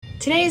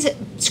Today's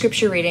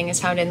scripture reading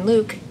is found in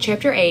Luke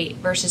chapter 8,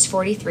 verses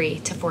 43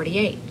 to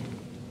 48.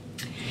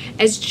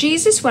 As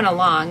Jesus went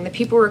along, the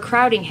people were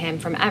crowding him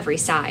from every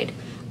side.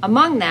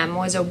 Among them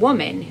was a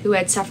woman who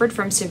had suffered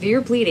from severe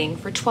bleeding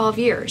for 12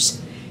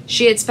 years.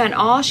 She had spent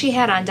all she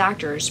had on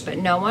doctors, but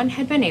no one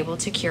had been able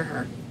to cure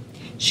her.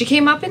 She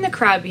came up in the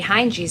crowd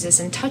behind Jesus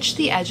and touched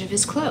the edge of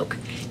his cloak,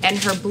 and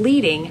her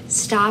bleeding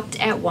stopped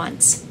at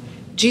once.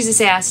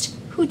 Jesus asked,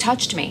 "Who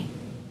touched me?"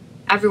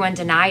 Everyone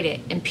denied it,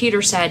 and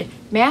Peter said,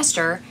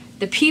 "Master,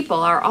 the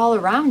people are all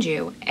around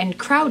you and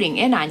crowding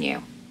in on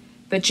you."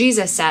 But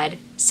Jesus said,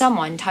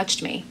 "Someone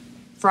touched me,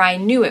 for I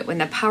knew it when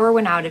the power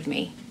went out of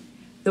me."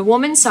 The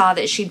woman saw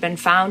that she'd been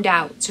found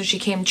out, so she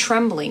came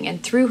trembling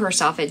and threw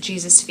herself at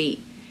Jesus'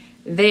 feet.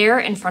 There,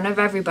 in front of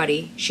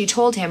everybody, she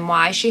told him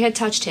why she had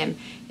touched him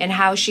and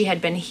how she had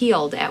been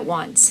healed at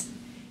once.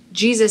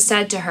 Jesus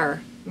said to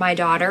her, "My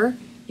daughter,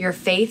 your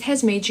faith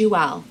has made you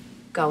well.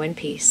 Go in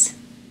peace."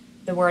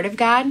 The word of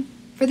God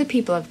for the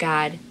people of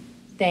God.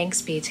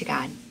 Thanks be to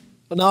God.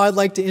 Well, now I'd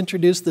like to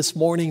introduce this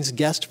morning's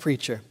guest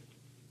preacher.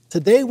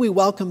 Today we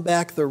welcome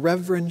back the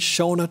Reverend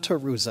Shona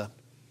Taruza.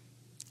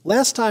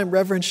 Last time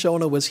Reverend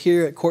Shona was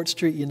here at Court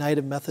Street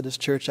United Methodist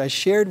Church, I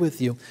shared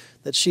with you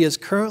that she is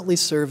currently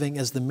serving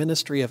as the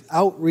Ministry of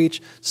Outreach,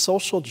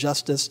 Social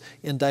Justice,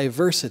 and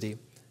Diversity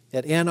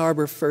at Ann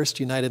Arbor First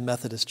United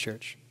Methodist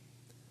Church.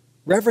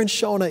 Reverend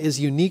Shona is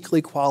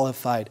uniquely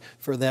qualified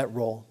for that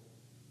role.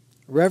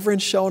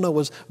 Reverend Shona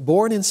was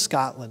born in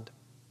Scotland.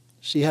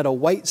 She had a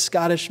white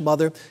Scottish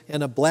mother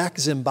and a black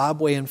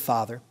Zimbabwean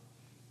father.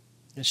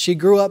 And she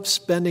grew up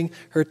spending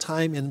her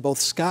time in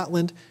both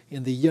Scotland,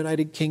 in the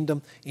United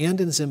Kingdom,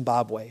 and in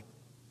Zimbabwe.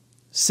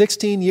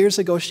 16 years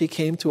ago, she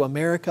came to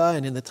America,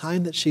 and in the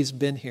time that she's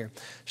been here,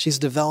 she's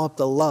developed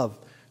a love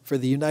for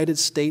the United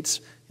States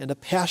and a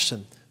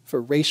passion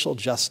for racial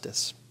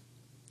justice.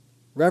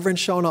 Reverend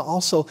Shona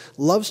also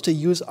loves to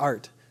use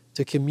art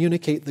to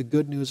communicate the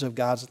good news of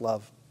God's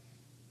love.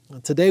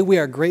 Today we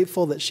are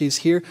grateful that she's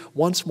here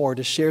once more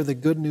to share the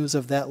good news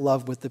of that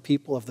love with the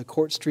people of the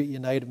Court Street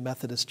United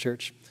Methodist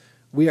Church.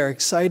 We are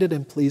excited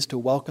and pleased to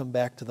welcome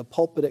back to the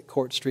pulpit at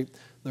Court Street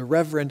the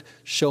Reverend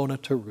Shona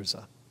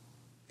Taruza.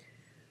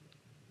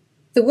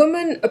 The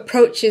woman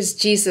approaches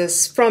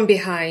Jesus from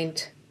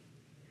behind.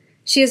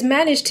 She has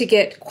managed to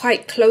get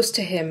quite close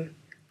to him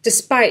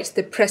despite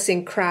the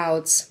pressing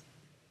crowds,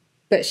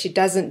 but she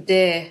doesn't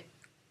dare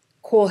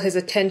call his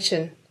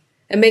attention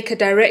and make a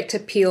direct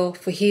appeal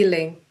for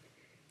healing.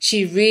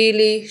 She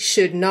really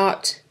should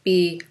not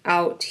be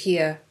out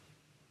here.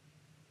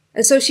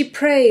 And so she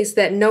prays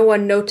that no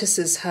one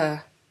notices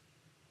her.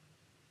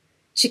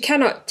 She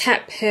cannot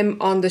tap him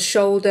on the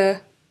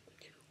shoulder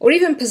or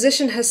even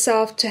position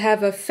herself to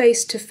have a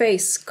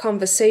face-to-face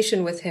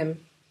conversation with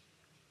him.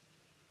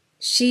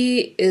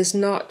 She is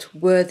not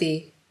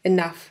worthy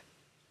enough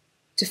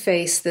to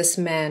face this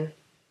man.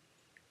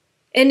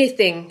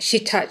 Anything she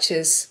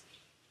touches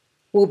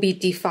will be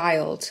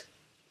defiled,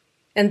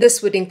 and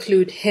this would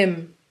include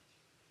him.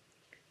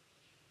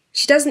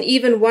 She doesn't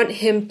even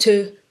want him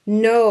to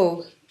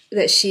know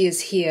that she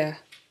is here.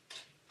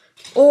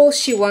 All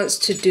she wants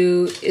to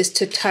do is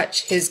to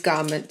touch his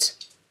garment,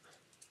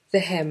 the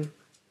hem.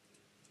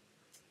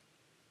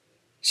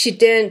 She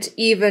daren't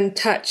even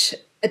touch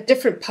a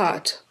different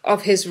part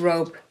of his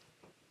robe.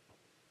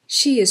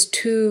 She is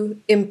too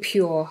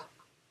impure,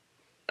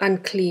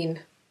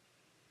 unclean.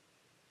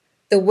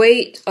 The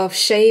weight of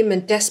shame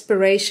and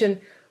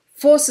desperation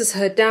forces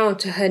her down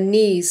to her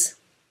knees,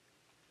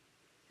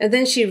 and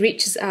then she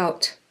reaches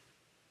out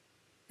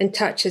and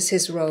touches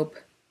his robe,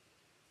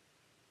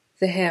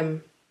 the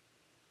hem.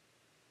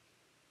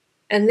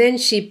 And then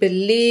she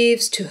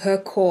believes to her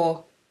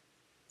core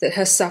that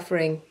her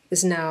suffering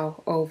is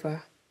now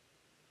over.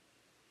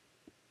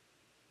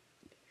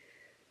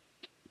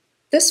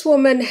 This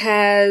woman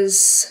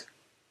has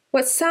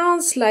what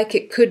sounds like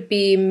it could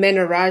be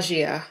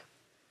menorrhagia,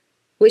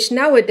 which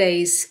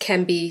nowadays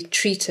can be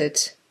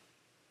treated.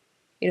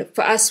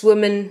 For us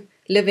women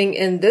living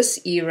in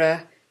this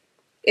era,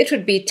 it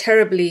would be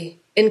terribly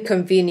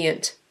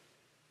inconvenient,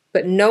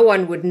 but no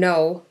one would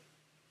know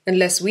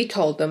unless we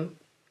told them,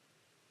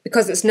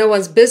 because it's no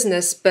one's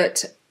business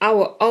but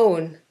our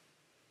own.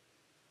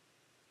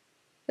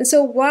 And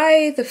so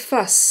why the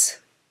fuss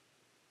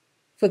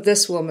for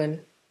this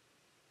woman?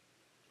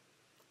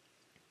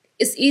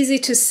 It's easy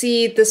to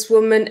see this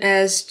woman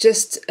as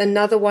just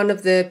another one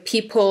of the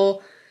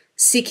people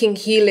seeking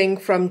healing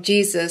from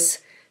Jesus,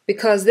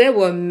 because there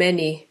were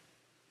many.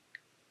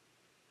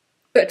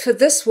 But for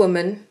this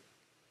woman,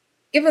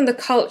 given the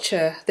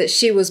culture that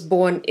she was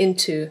born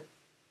into,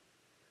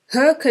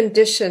 her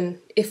condition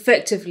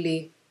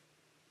effectively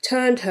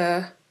turned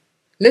her,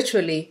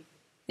 literally,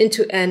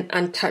 into an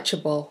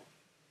untouchable,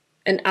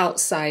 an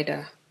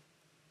outsider.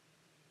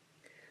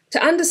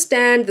 To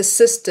understand the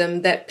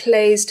system that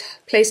placed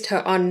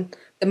her on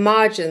the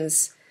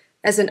margins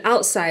as an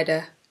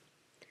outsider,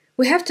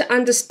 we have to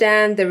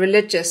understand the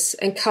religious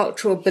and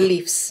cultural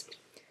beliefs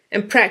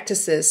and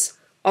practices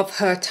of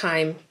her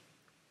time.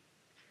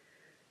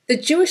 The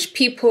Jewish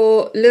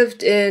people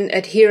lived in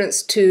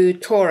adherence to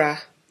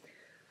Torah,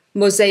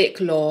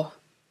 Mosaic law,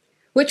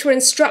 which were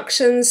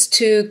instructions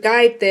to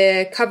guide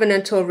their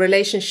covenantal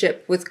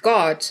relationship with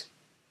God.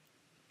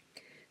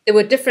 There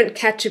were different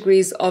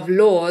categories of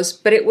laws,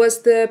 but it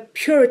was the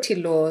purity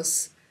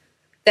laws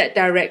that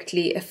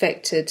directly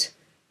affected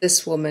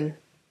this woman.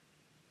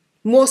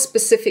 More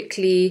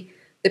specifically,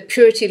 the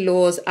purity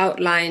laws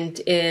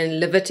outlined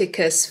in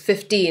Leviticus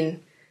 15,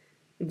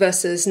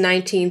 verses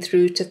 19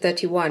 through to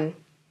 31.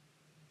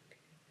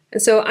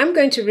 And so I'm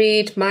going to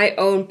read my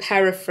own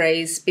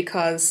paraphrase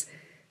because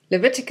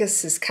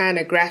Leviticus is kind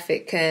of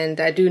graphic, and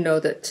I do know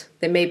that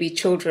there may be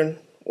children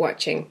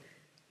watching.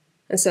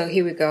 And so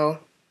here we go.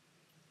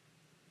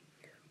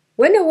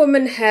 When a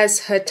woman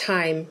has her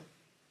time,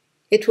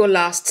 it will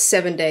last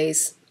 7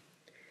 days,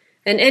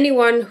 and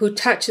anyone who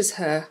touches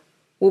her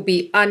will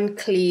be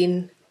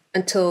unclean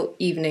until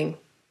evening.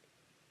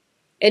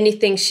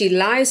 Anything she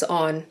lies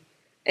on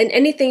and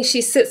anything she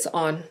sits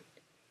on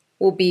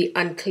will be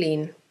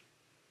unclean.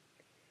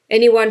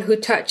 Anyone who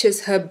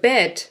touches her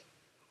bed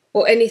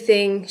or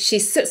anything she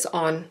sits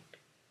on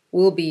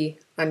will be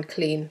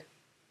unclean.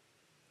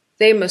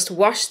 They must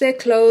wash their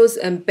clothes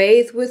and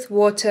bathe with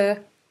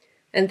water,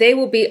 and they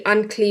will be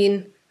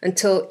unclean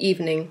until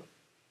evening.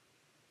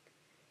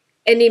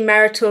 Any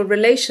marital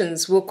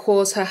relations will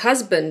cause her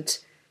husband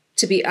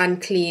to be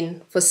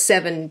unclean for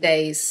 7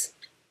 days.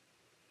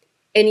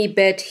 Any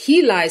bed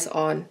he lies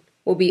on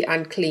will be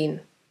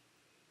unclean.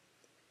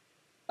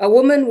 A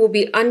woman will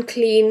be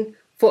unclean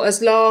for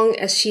as long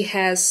as she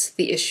has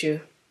the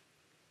issue.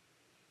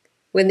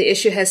 When the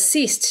issue has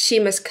ceased, she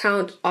must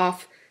count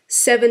off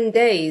 7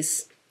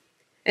 days,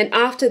 and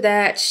after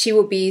that she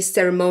will be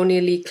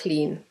ceremonially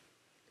clean.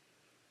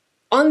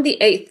 On the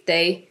 8th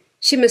day,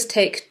 she must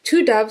take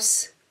 2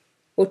 doves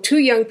or 2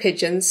 young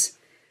pigeons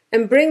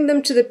and bring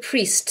them to the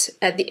priest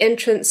at the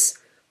entrance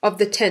of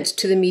the tent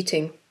to the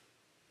meeting.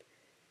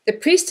 The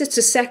priest is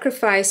to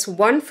sacrifice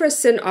one for a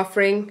sin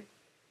offering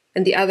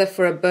and the other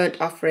for a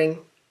burnt offering.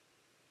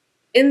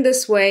 In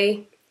this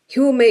way, he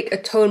will make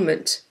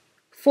atonement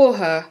for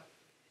her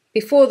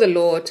before the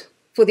Lord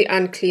for the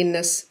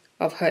uncleanness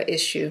of her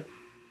issue.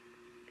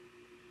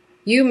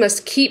 You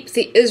must keep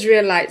the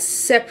Israelites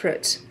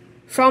separate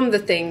from the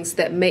things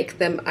that make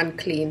them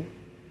unclean,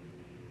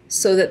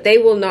 so that they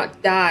will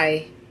not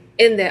die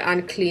in their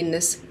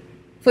uncleanness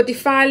for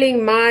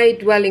defiling my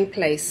dwelling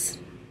place,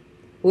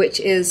 which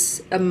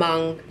is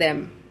among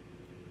them.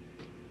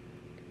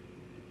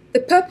 The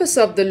purpose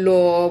of the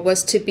law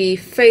was to be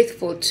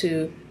faithful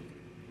to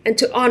and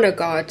to honor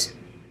God,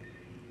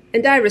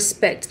 and I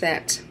respect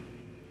that.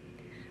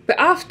 But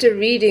after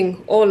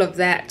reading all of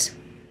that,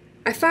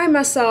 I find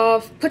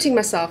myself putting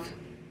myself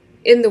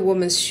in the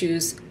woman's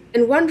shoes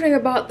and wondering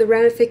about the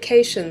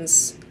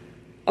ramifications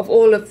of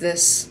all of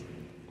this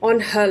on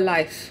her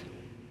life.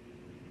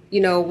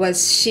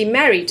 Was she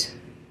married?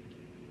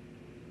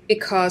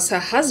 Because her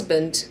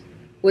husband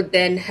would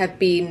then have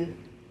been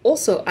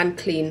also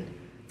unclean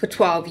for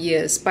 12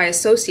 years by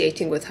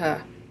associating with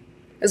her,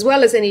 as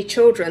well as any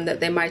children that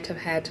they might have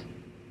had.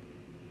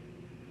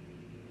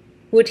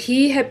 Would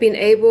he have been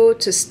able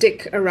to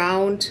stick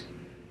around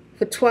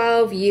for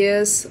 12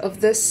 years of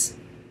this?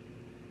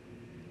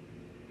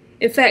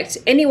 In fact,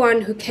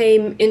 anyone who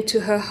came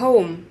into her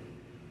home,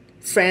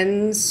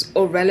 friends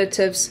or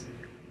relatives,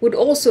 would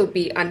also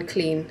be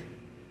unclean.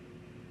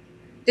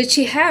 Did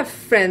she have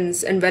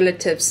friends and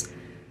relatives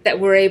that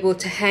were able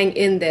to hang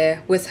in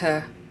there with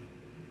her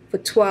for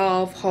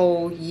 12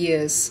 whole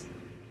years?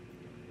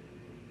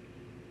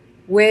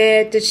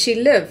 Where did she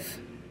live?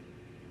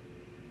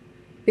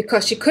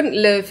 Because she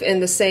couldn't live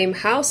in the same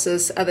house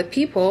as other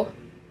people.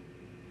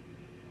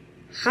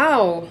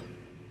 How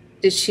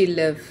did she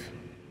live?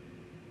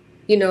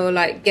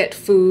 Like get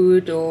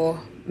food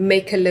or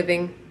make a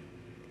living.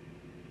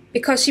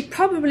 Because she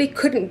probably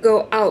couldn't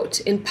go out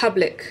in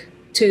public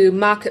to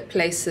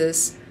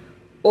marketplaces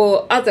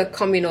or other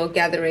communal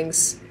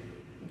gatherings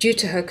due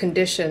to her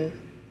condition.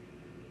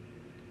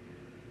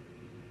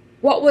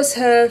 What was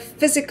her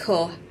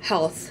physical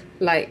health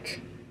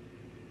like?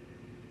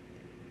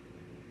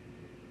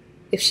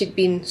 If she'd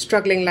been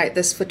struggling like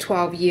this for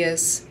 12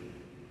 years.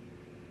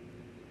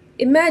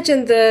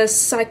 Imagine the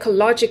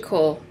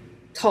psychological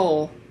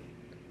toll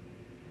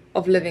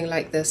of living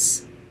like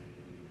this.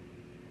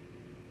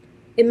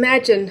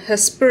 Imagine her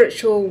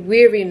spiritual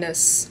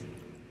weariness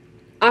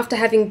after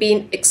having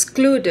been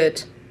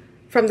excluded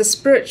from the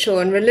spiritual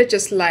and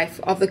religious life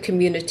of the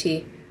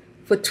community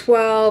for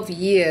 12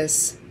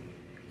 years,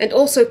 and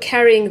also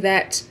carrying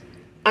that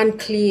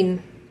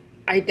unclean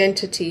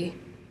identity.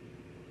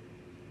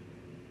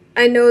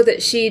 I know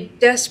that she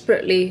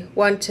desperately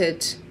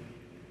wanted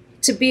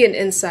to be an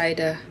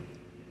insider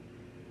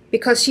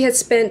because she had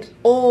spent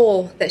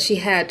all that she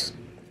had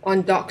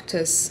on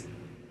doctors.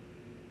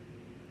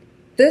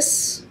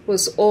 This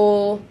was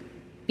all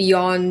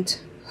beyond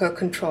her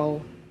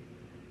control.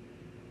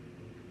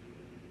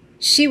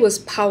 She was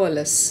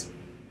powerless,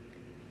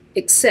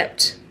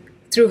 except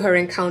through her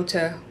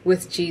encounter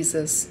with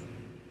Jesus.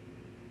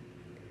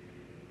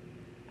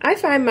 I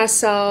find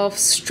myself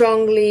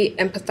strongly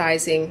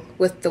empathizing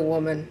with the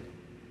woman.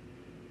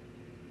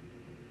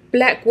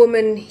 Black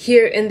women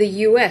here in the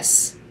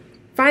US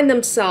find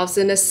themselves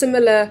in a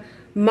similar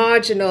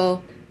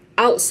marginal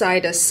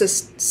outsider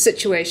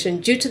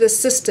situation due to the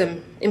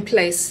system in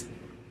place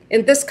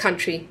in this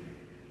country,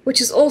 which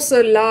is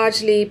also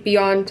largely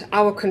beyond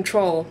our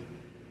control.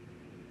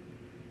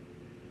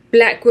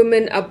 Black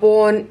women are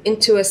born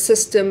into a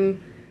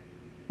system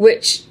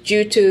which,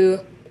 due to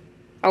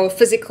our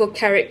physical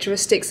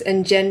characteristics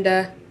and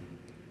gender,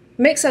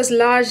 makes us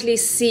largely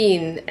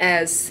seen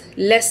as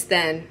less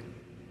than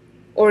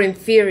or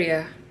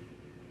inferior.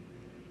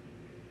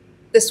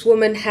 This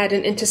woman had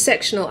an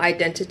intersectional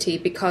identity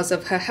because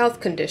of her health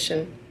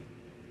condition.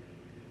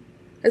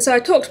 And so I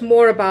talked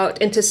more about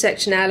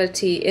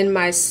intersectionality in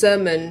my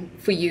sermon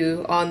for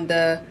you on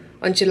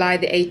July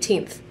the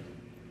 18th.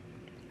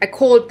 I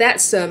called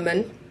that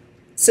sermon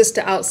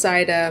Sister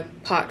Outsider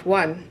Part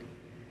 1.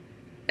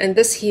 And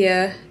this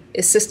here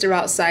is Sister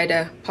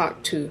Outsider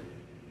Part 2.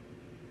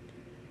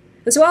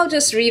 And so I'll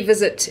just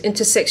revisit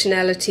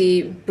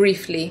intersectionality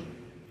briefly.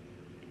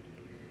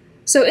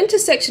 So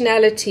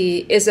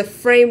intersectionality is a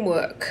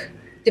framework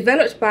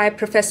developed by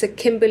Professor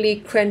Kimberly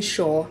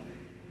Crenshaw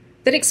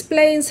that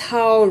explains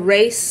how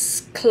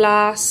race,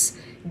 class,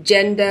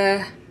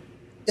 gender,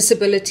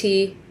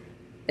 disability,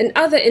 and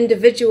other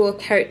individual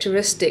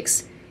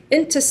characteristics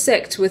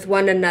intersect with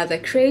one another,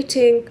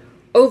 creating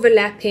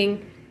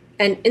overlapping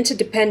and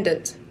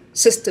interdependent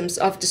systems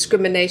of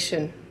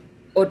discrimination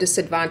or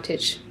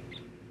disadvantage.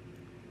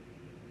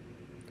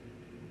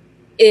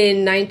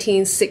 In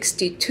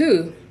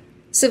 1962,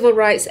 civil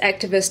rights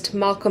activist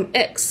Malcolm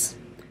X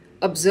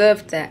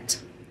observed that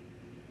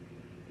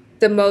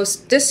the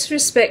most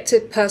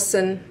disrespected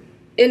person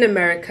in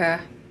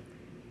America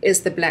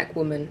is the black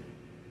woman.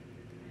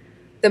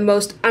 The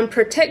most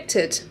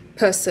unprotected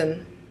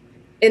person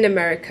in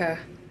America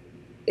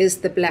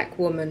is the black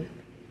woman.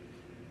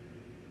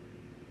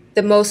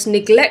 The most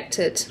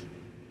neglected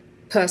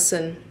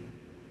person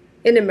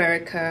in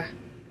America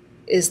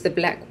is the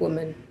black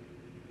woman.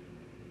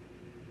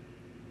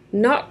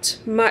 Not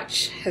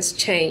much has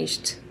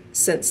changed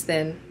since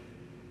then.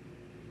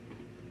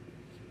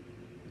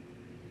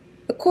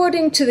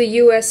 According to the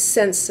US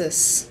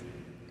Census,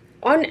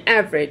 on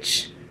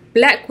average,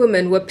 black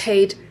women were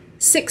paid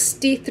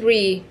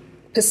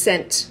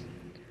 63%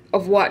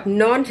 of what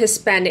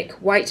non-Hispanic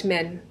white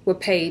men were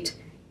paid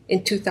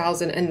in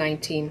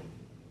 2019.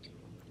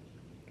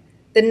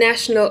 The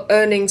national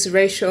earnings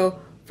ratio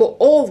for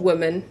all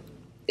women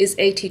is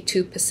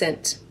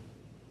 82%,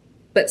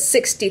 but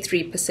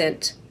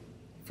 63%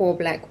 for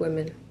black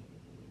women.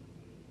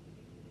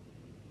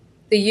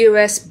 The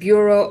US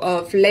Bureau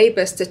of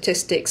Labor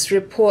Statistics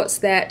reports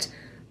that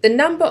the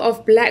number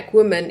of black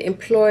women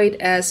employed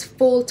as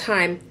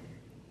full-time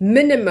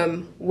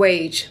minimum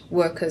wage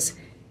workers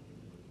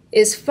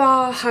is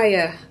far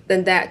higher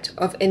than that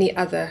of any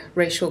other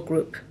racial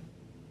group.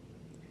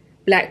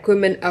 Black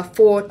women are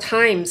 4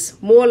 times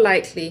more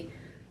likely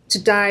to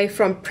die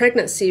from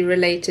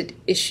pregnancy-related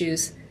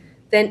issues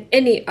than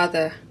any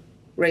other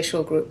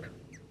racial group.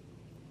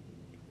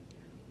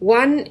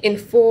 1 in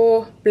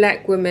 4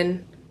 black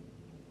women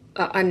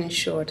are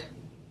uninsured.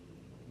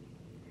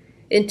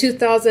 In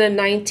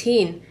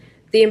 2019,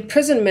 the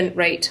imprisonment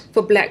rate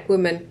for black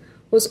women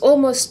was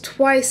almost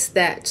twice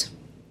that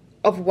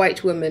of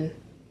white women,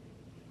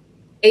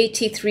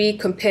 83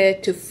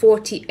 compared to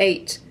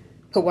 48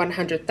 per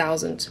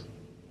 100,000.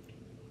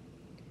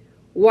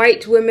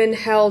 White women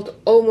held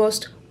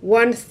almost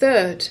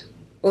 1/3,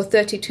 or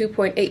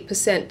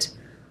 32.8%,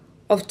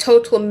 of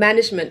total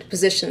management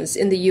positions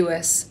in the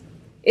US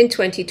in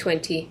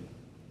 2020,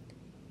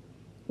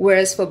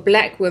 whereas for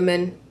black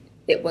women,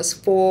 it was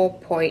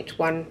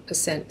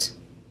 4.1%.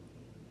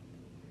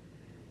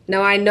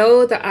 Now, I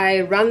know that I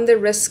run the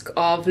risk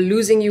of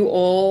losing you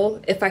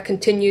all if I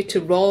continue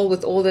to roll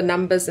with all the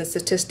numbers and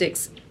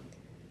statistics,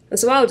 and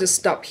so I'll just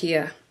stop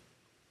here.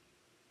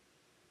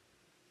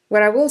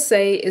 What I will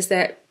say is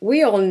that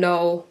we all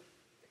know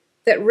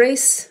that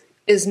race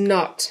is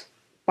not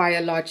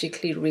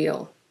biologically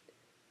real.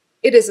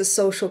 It is a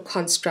social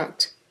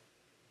construct,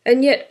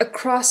 and yet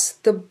across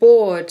the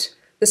board,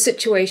 the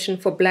situation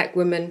for black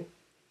women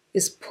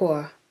is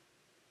poor.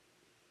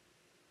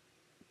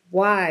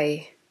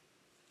 Why?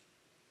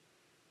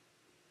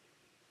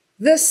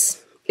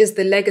 This is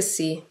the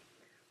legacy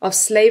of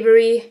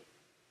slavery,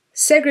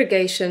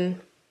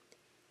 segregation,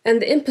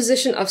 and the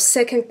imposition of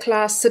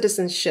second-class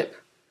citizenship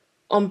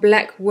on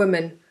black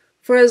women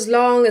for as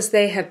long as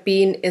they have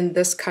been in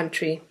this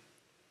country.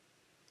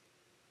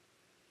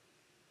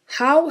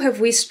 How have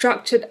we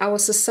structured our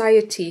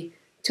society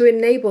to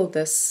enable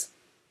this?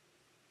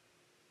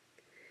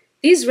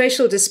 These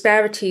racial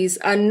disparities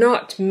are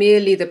not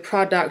merely the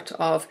product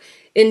of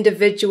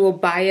individual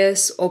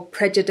bias or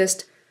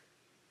prejudice,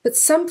 but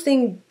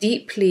something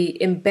deeply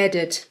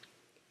embedded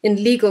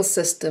in legal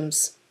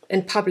systems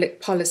and public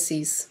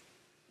policies.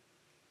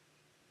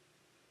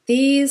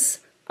 These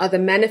are the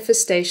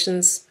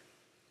manifestations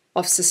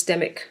of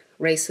systemic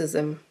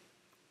racism.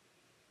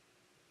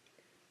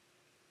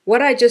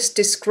 what I just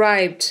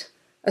described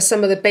are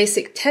some of the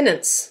basic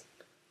tenets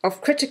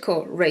of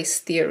critical race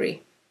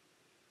theory.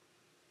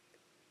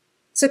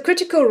 So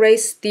critical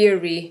race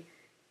theory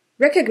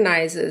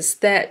recognizes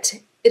that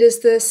it is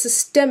the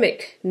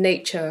systemic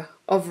nature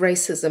of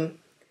racism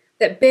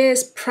that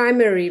bears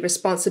primary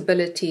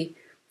responsibility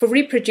for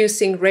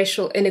reproducing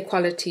racial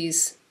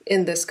inequalities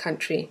in this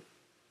country.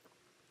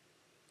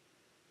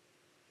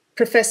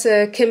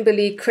 Professor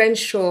Kimberly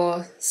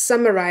Crenshaw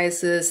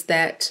summarizes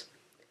that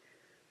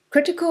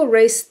critical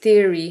race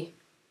theory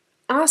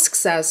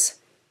asks us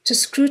to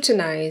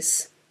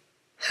scrutinize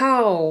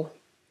how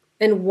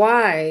and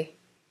why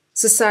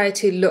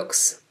society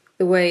looks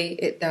the way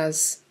it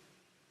does.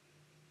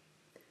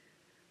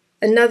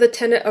 Another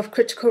tenet of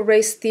critical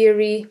race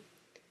theory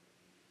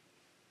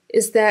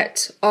is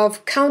that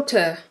of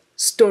counter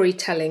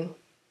storytelling,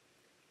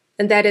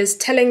 and that is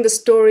telling the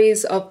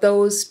stories of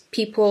those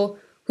people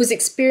whose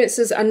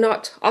experiences are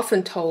not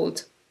often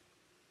told,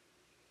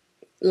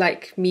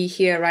 like me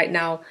here right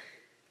now,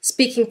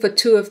 speaking for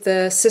two of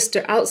the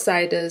sister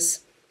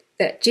outsiders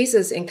that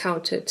Jesus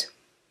encountered.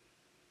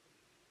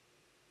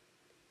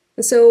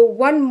 And so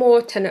one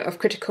more tenet of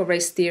critical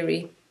race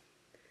theory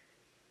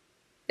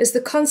is the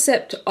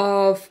concept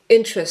of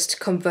interest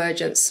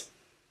convergence,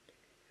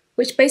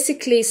 which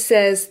basically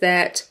says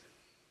that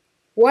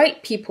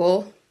white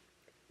people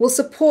will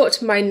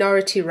support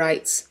minority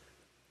rights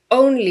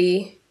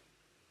only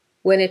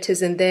when it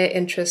is in their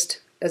interest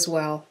as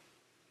well.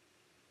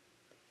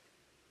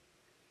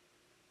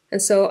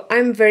 And so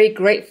I'm very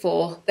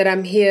grateful that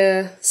I'm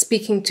here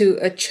speaking to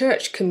a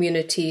church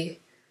community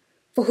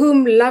for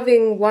whom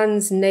loving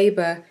one's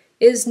neighbor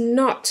is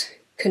not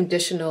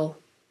conditional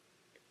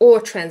or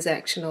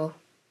transactional.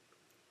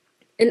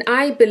 And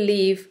I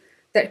believe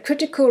that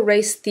critical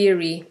race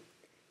theory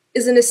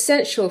is an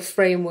essential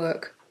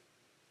framework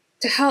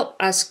to help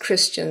us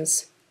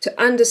Christians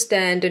to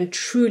understand and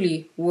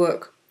truly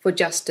work for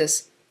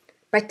justice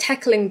by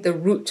tackling the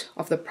root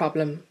of the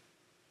problem.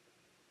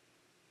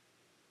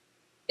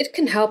 It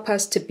can help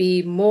us to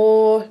be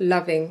more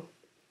loving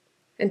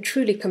and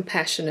truly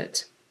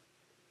compassionate,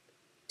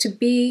 to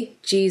be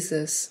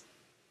Jesus.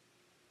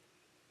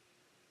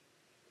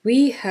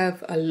 We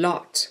have a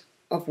lot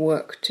of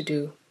work to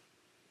do.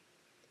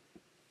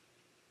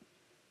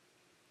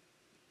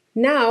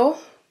 Now,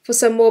 for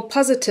some more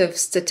positive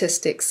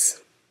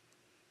statistics.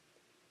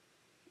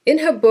 In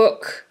her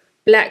book,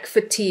 Black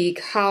Fatigue: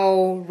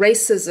 How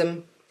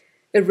Racism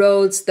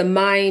Erodes the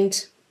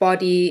Mind,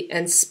 Body,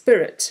 and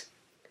Spirit,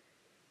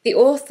 the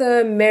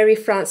author Mary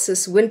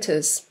Frances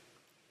Winters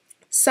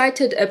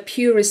cited a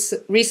Pew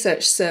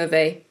Research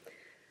survey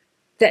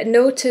that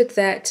noted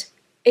that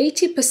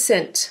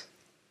 80%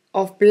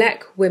 of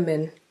Black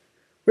women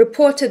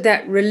reported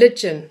that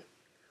religion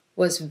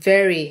was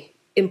very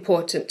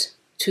important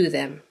to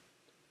them.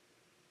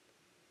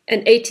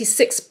 And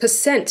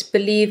 86%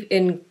 believe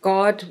in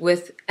God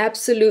with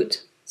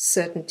absolute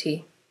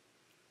certainty.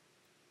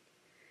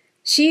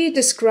 She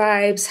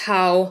describes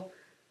how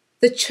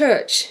the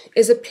church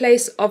is a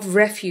place of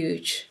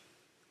refuge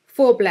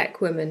for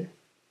Black women,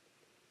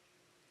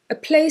 a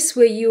place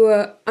where you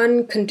are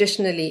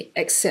unconditionally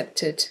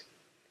accepted,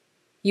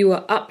 you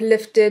are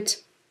uplifted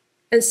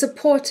and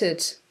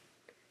supported,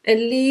 and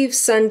leave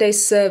Sunday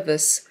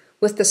service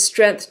with the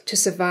strength to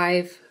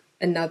survive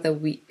another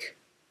week.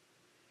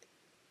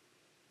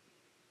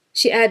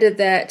 She added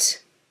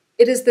that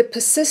it is the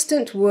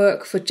persistent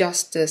work for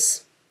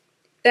justice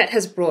that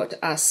has brought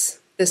us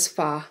this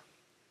far.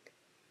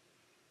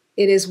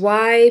 It is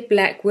why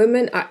Black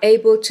women are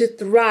able to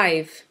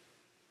thrive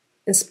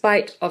in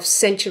spite of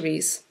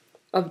centuries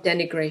of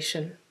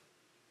denigration.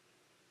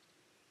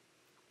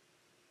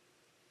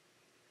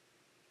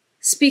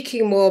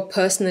 Speaking more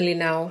personally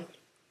now,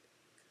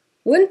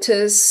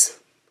 Winters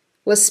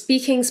was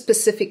speaking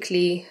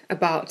specifically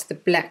about the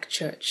Black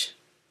church.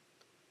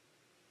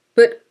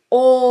 But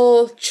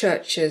all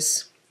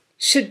churches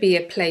should be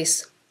a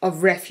place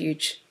of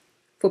refuge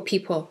for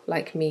people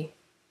like me.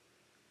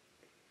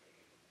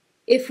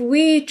 If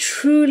we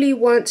truly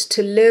want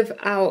to live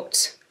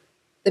out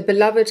the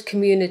beloved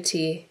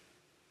community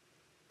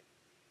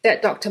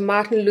that Dr.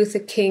 Martin Luther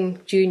King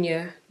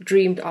Jr.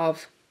 dreamed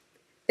of,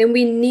 then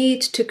we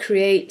need to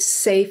create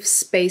safe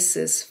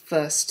spaces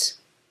first.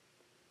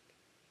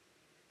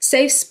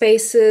 Safe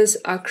spaces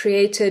are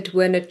created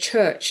when a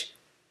church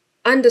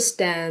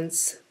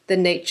understands the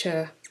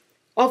nature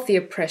of the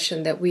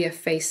oppression that we are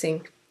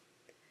facing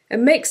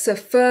and makes a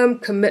firm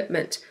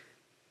commitment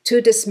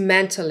to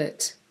dismantle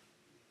it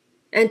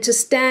and to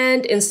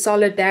stand in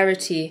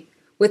solidarity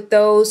with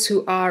those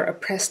who are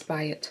oppressed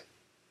by it.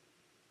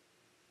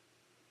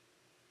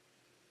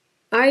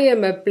 I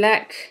am a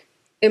Black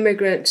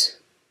immigrant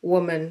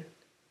woman,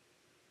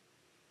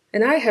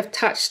 and I have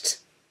touched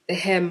the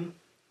hem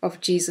of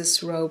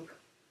Jesus' robe.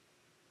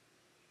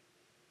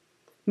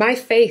 My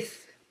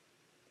faith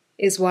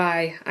is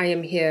why I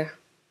am here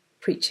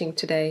preaching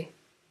today.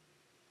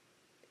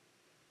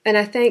 And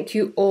I thank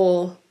you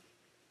all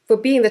for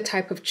being the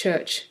type of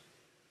church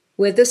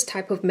where this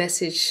type of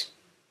message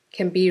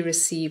can be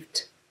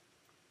received.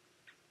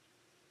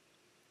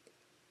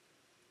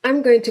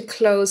 I'm going to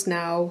close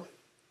now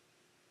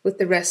with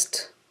the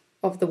rest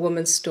of the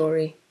woman's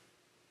story.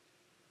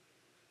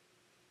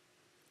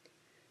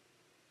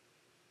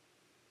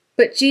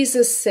 But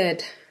Jesus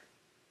said,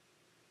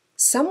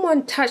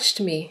 "Someone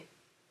touched me,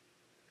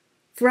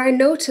 for I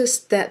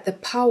noticed that the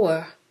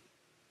power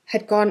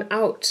had gone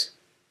out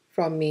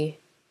from me."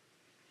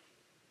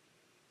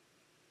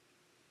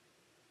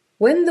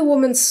 When the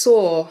woman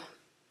saw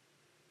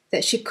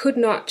that she could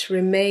not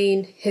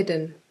remain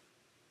hidden,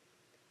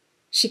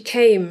 she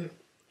came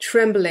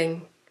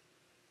trembling,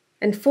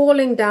 and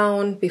falling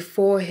down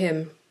before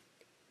him,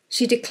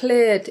 she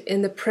declared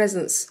in the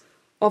presence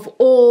of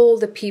all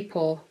the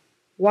people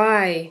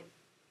why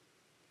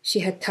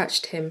she had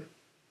touched him,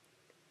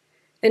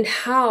 and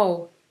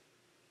how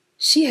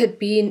she had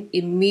been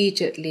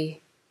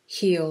immediately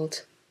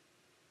healed.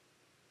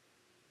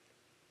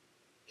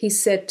 He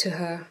said to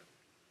her,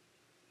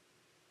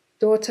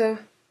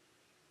 "Daughter,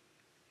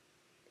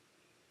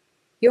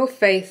 your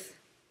faith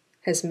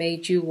has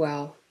made you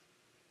well.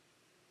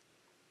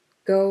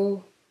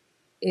 Go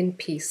in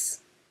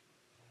peace."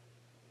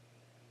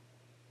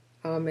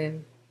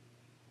 Amen.